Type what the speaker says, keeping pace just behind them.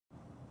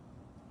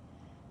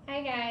Hi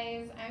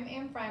guys, I'm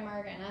Ann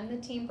Freimark and I'm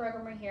the team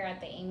programmer here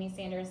at the Amy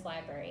Sanders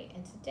Library,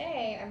 and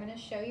today I'm going to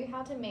show you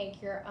how to make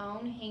your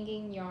own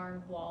hanging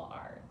yarn wall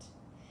art.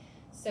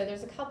 So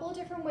there's a couple of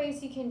different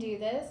ways you can do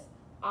this.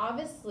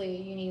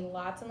 Obviously you need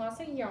lots and lots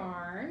of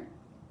yarn,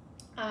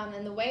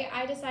 and the way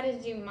I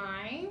decided to do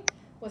mine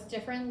was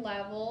different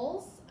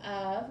levels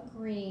of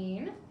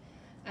green,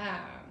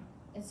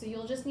 and so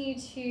you'll just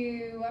need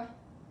to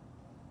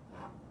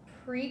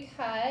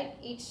pre-cut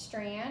each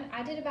strand.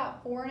 I did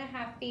about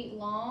 4.5 feet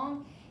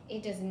long.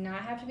 It does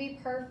not have to be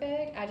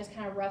perfect. I just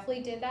kind of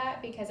roughly did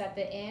that because at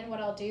the end what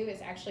I'll do is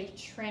actually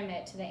trim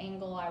it to the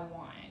angle I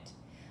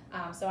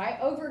want. So I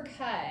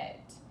overcut,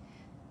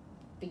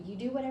 but you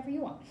do whatever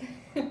you want.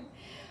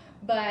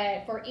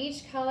 But for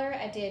each color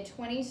I did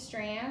 20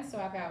 strands, so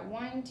I've got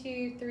 1,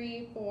 2,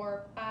 3,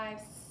 4, 5,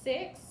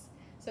 6.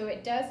 So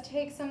it does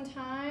take some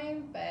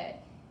time,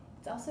 but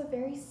it's also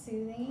very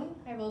soothing,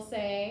 I will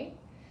say.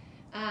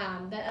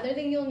 The other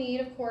thing you'll need,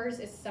 of course,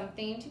 is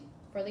something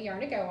for the yarn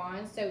to go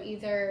on. So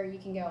either you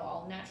can go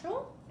all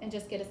natural and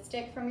just get a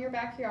stick from your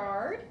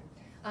backyard.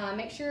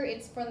 Make sure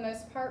it's, for the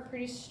most part,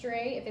 pretty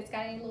straight. If it's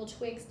got any little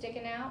twigs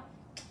sticking out,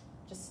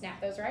 just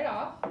snap those right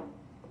off.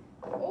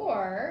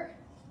 Or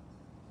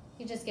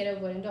you just get a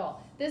wooden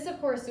doll. This, of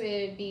course,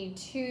 would be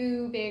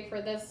too big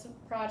for this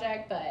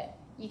project, but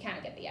you kind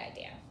of get the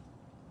idea.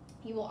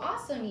 You will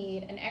also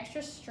need an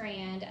extra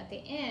strand at the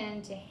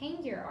end to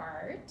hang your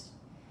art.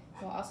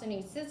 You'll also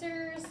need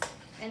scissors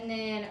and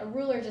then a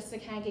ruler just to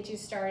kind of get you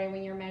started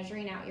when you're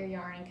measuring out your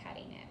yarn and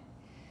cutting it.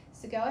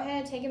 So go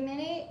ahead, take a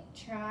minute,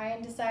 try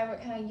and decide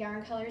what kind of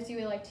yarn colors you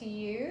would like to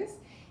use,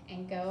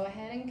 and go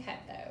ahead and cut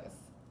those.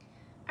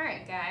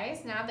 Alright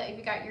guys, now that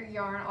you've got your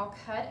yarn all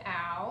cut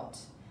out,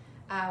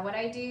 what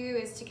I do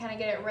is to kind of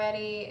get it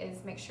ready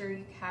is make sure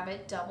you have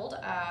it doubled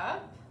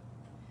up.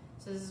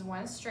 So this is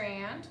one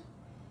strand,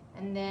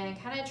 and then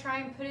kind of try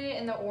and put it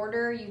in the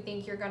order you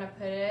think you're going to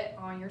put it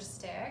on your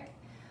stick.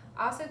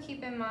 Also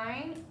keep in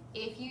mind,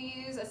 if you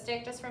use a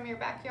stick just from your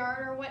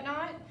backyard or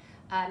whatnot,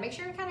 make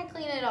sure to kind of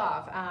clean it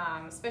off,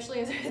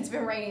 especially if it's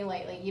been raining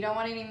lately. You don't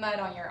want any mud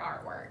on your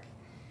artwork.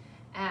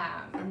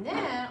 And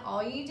then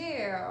all you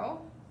do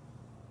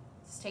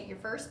is take your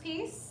first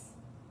piece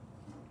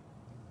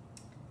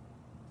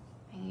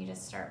and you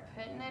just start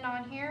putting it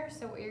on here.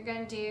 So what you're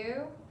going to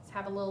do is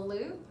have a little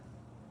loop.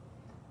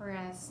 We're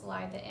going to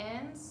slide the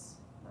ends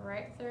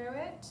right through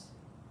it.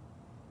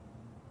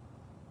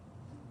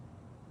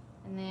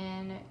 And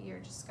then you're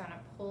just gonna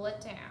pull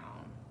it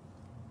down,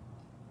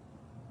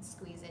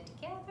 squeeze it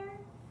together,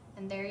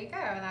 and there you go,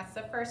 and that's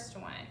the first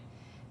one.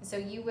 And so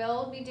you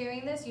will be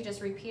doing this, you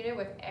just repeat it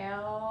with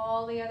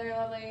all the other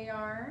lovely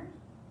yarn,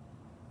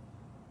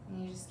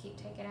 and you just keep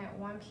taking it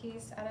one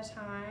piece at a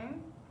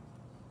time.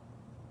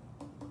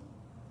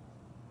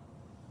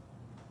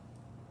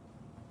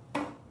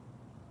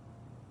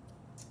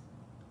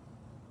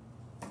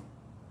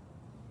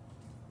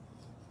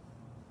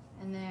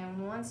 And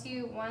then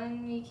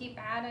when you keep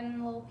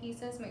adding little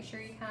pieces, make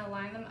sure you kind of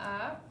line them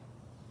up.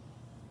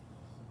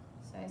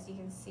 So as you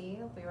can see,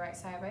 they'll be right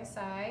side by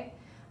side.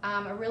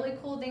 A really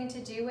cool thing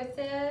to do with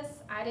this,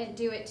 I didn't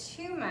do it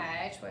too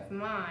much with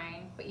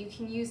mine, but you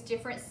can use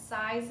different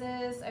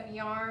sizes of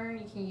yarn.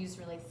 You can use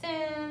really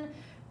thin,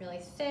 really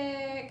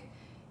thick,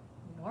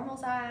 normal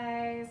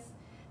size.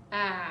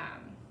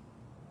 And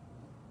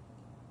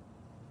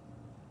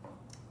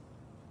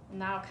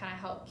that'll kind of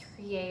help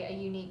create a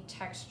unique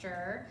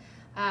texture.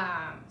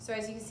 So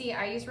as you can see,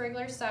 I use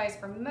regular size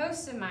for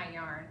most of my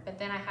yarn, but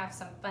then I have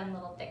some fun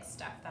little thick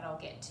stuff that I'll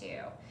get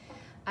to.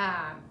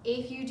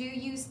 If you do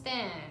use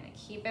thin,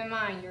 keep in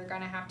mind you're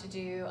gonna have to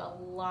do a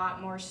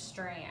lot more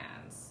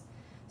strands.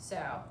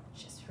 So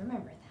just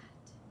remember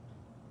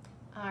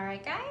that. All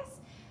right guys,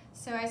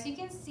 so as you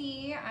can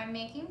see, I'm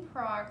making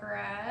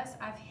progress.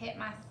 I've hit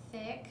my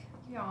thick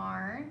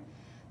yarn.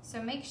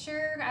 So make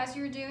sure as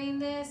you're doing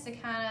this to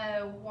kind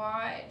of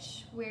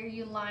watch where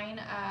you line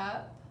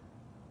up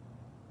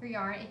your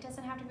yarn. It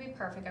doesn't have to be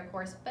perfect, of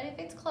course, but if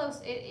it's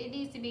close, it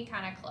needs to be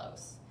kind of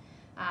close.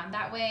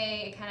 That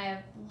way it kind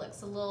of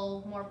looks a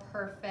little more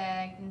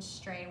perfect and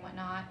straight and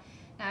whatnot.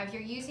 Now if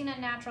you're using a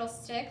natural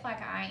stick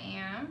like I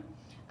am,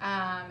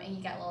 and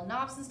you got little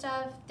knobs and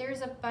stuff,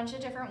 there's a bunch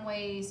of different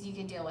ways you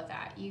can deal with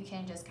that. You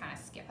can just kind of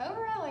skip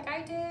over it like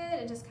I did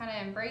and just kind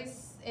of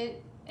embrace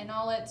it in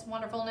all its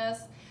wonderfulness.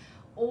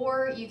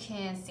 Or you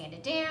can sand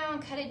it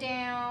down, cut it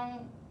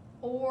down,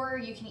 or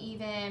you can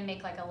even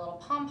make like a little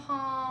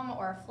pom-pom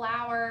or a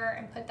flower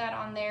and put that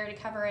on there to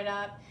cover it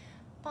up.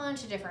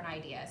 Bunch of different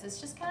ideas. It's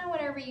just kind of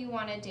whatever you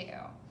want to do.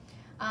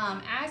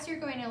 As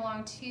you're going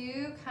along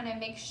too, kind of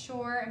make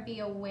sure and be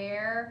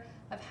aware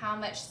of how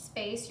much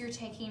space you're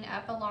taking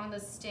up along the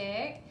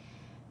stick.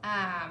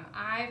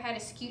 I've had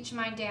to scooch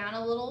mine down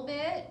a little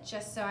bit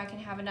just so I can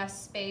have enough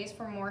space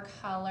for more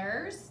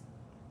colors.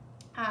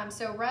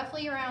 So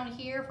roughly around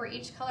here for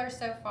each color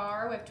so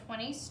far, we have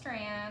 20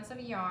 strands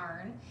of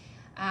yarn,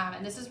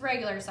 and this is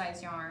regular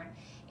size yarn.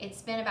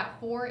 It's been about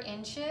 4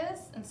 inches,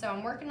 and so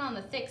I'm working on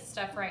the thick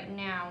stuff right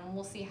now, and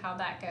we'll see how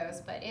that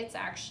goes, but it's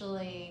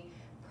actually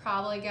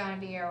probably going to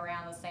be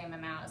around the same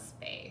amount of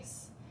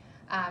space.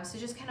 So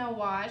just kind of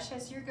watch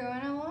as you're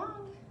going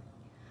along.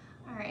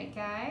 All right,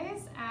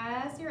 guys,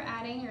 as you're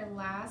adding your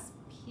last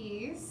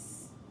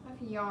piece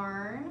of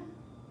yarn,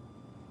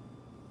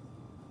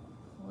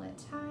 pull it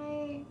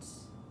tight.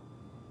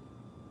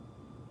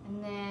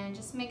 And then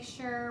just make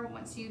sure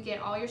once you get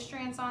all your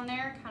strands on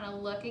there, kind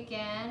of look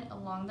again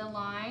along the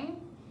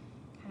line.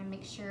 Kind of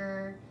make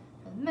sure,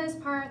 for the most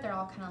part, they're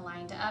all kind of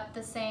lined up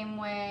the same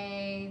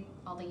way.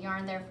 All the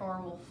yarn, therefore,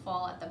 will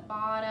fall at the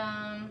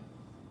bottom.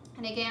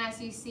 And again,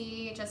 as you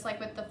see, just like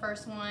with the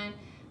first one,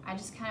 I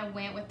just kind of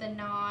went with the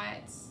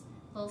knots,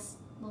 little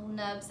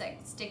nubs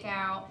that stick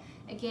out.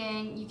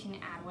 Again, you can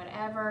add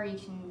whatever. You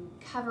can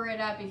cover it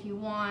up if you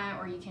want,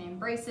 or you can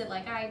embrace it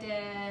like I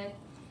did.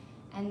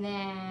 And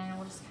then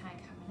we're just kind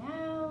of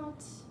coming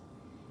out.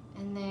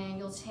 And then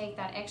you'll take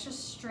that extra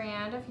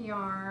strand of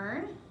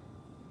yarn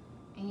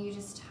and you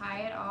just tie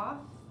it off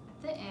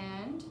at the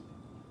end.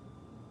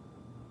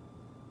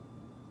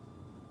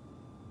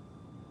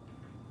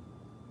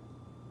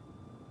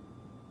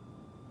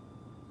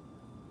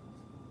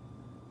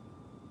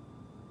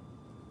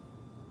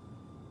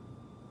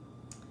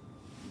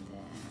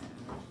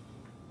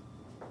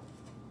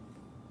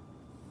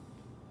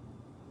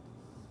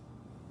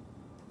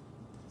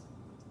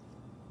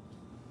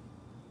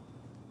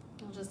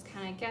 You'll just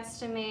kind of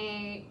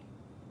guesstimate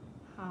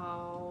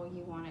how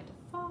you want it to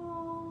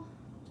fall.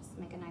 Just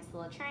make a nice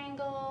little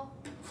triangle.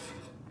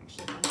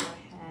 Actually, I'm gonna go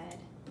ahead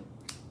and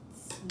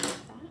smooth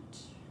that.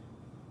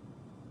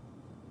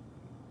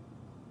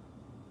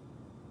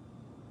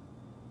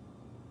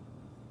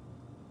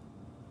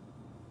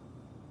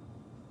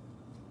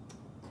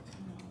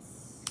 And I'll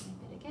snip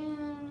it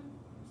again.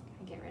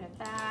 Get rid of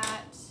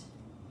that.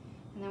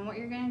 And then what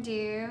you're gonna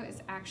do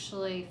is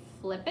actually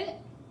flip it.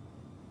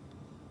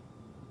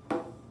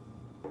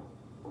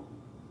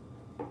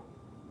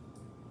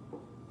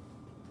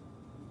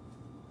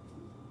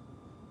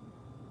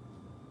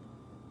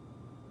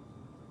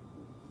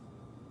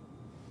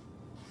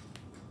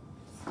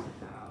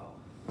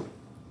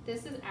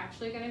 This is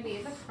actually going to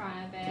be the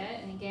front of it,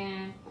 and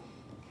again,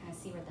 kind of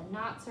see where the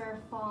knots are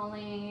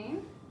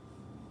falling.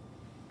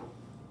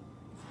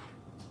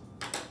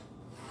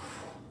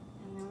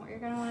 And then what you're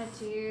going to want to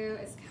do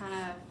is kind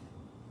of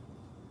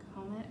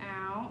comb it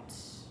out.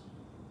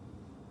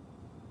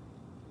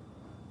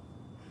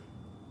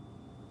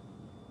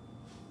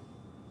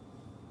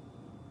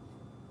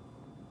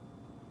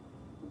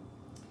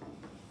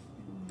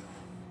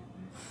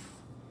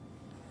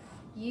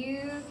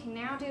 You can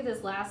now do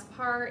this last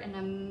part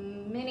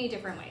in many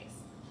different ways.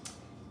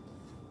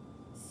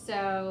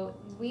 So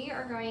we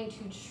are going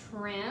to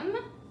trim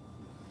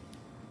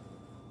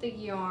the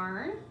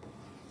yarn.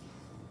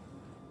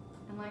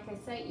 And like I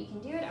said, you can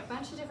do it a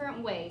bunch of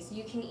different ways.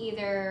 You can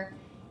either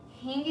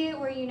hang it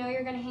where you know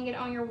you're going to hang it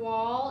on your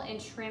wall and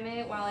trim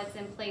it while it's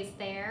in place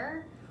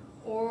there.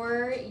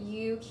 Or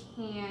you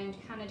can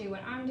kind of do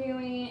what I'm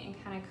doing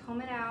and kind of comb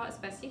it out as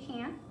best you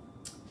can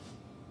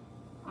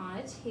on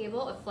a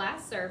table, a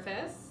flat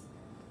surface.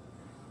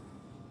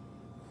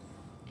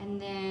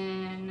 And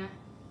then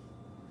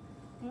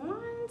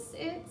once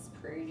it's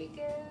pretty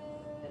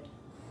good,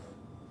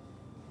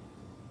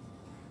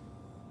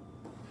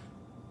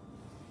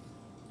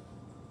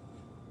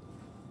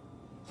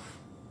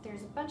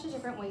 there's a bunch of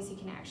different ways you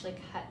can actually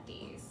cut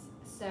these.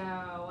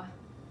 So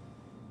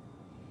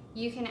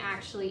you can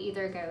actually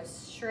either go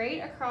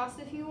straight across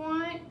if you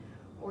want,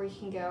 or you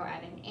can go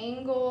at an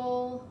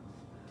angle,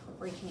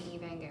 or you can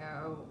even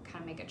go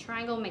kind of make a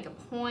triangle, make a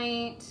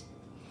point.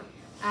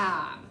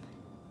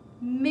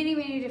 Many,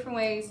 many different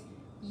ways.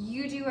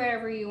 You do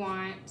whatever you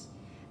want.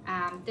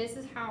 This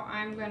is how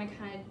I'm going to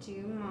kind of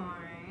do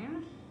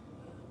mine.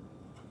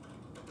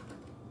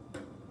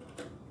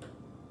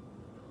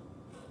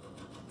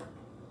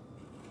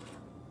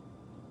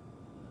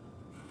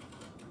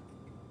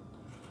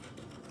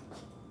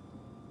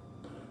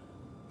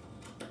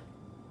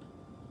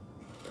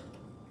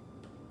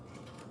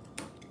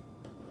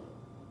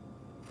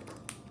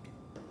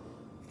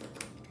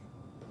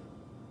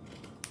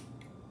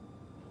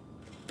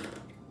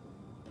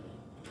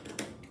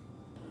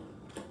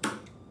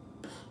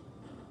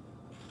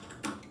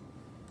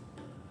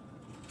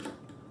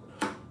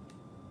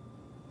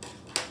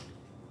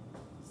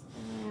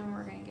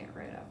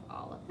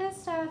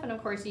 Stuff, and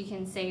of course you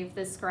can save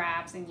the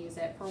scraps and use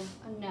it for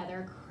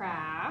another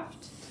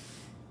craft.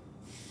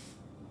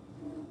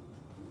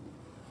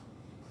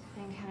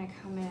 And kind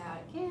of comb it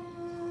out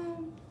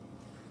again.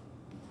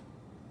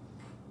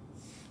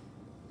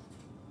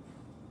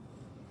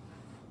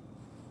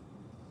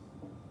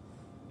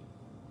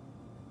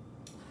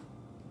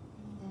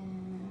 And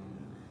then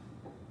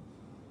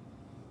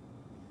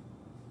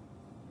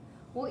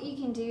what you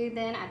can do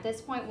then at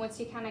this point, once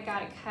you kind of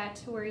got it cut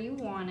to where you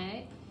want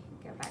it,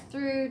 go back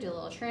through, do a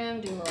little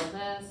trim, do a little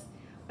this,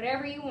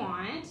 whatever you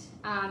want.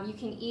 You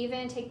can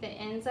even take the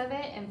ends of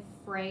it and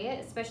fray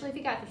it, especially if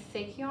you got the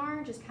thick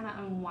yarn, just kind of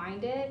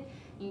unwind it.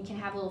 You can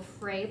have little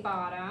fray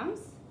bottoms.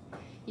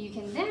 You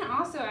can then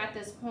also at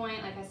this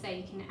point, like I say,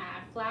 you can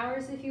add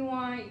flowers if you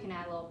want. You can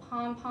add little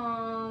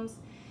pom-poms.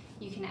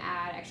 You can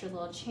add extra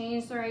little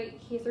chains right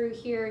through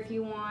here if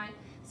you want.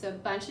 So a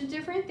bunch of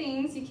different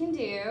things you can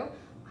do.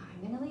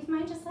 I'm gonna leave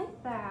mine just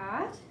like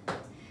that.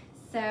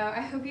 So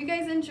I hope you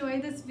guys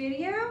enjoyed this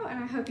video,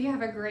 and I hope you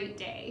have a great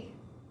day.